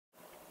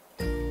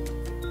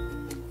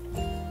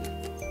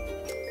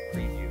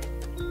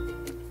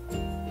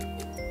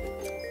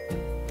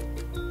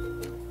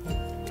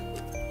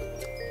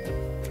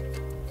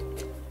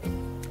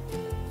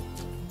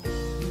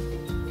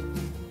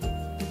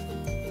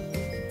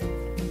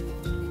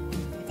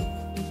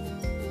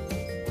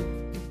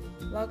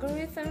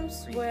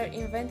Logarithms were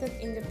invented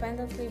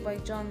independently by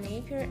John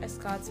Napier, a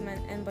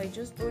Scotsman, and by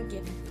Just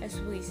Burgi, a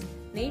Swiss.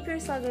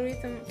 Napier's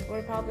logarithms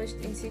were published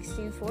in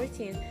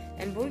 1614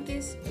 and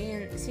Burgi's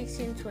in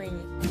 1620.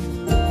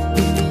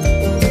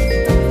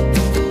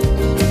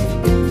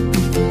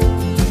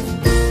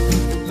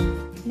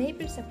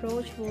 Napier's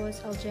approach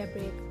was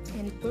algebraic,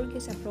 and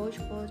Burgi's approach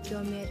was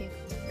geometric.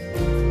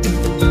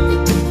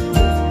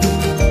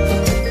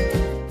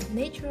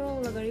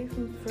 Natural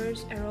logarithm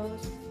first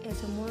arose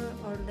as a more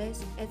or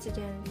less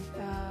accident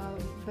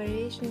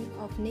variation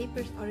of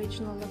Napier's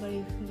original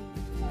logarithm.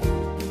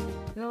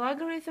 The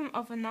logarithm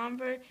of a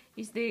number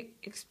is the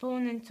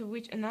exponent to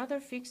which another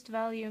fixed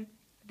value,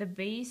 the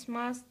base,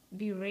 must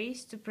be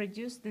raised to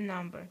produce the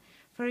number.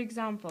 For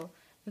example,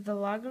 the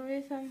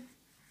logarithm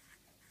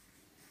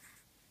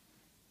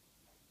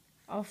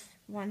of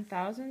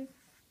 1000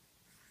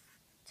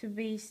 to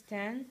base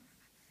 10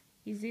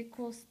 is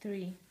equals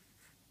 3,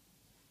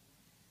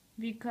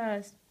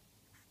 because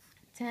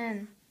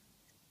 10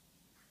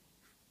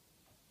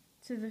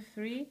 to the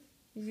 3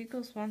 is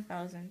equals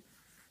 1000.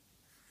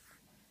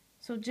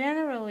 So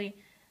generally,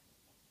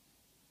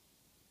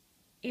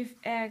 if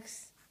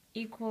x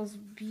equals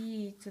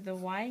b to the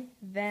y,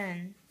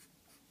 then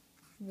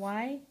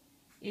y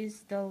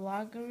is the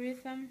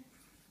logarithm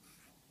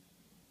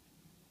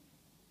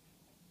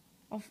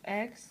of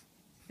x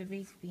to the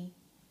base b.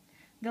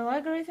 The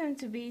logarithm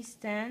to base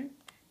 10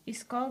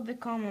 is called the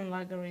common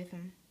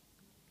logarithm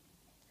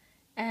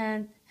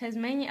and has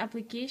many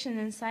applications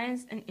in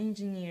science and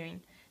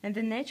engineering. And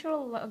the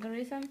natural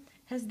logarithm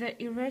has the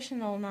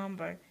irrational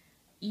number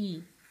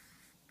e,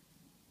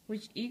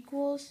 which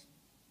equals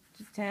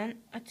to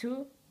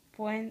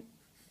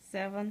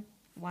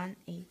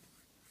 2.718.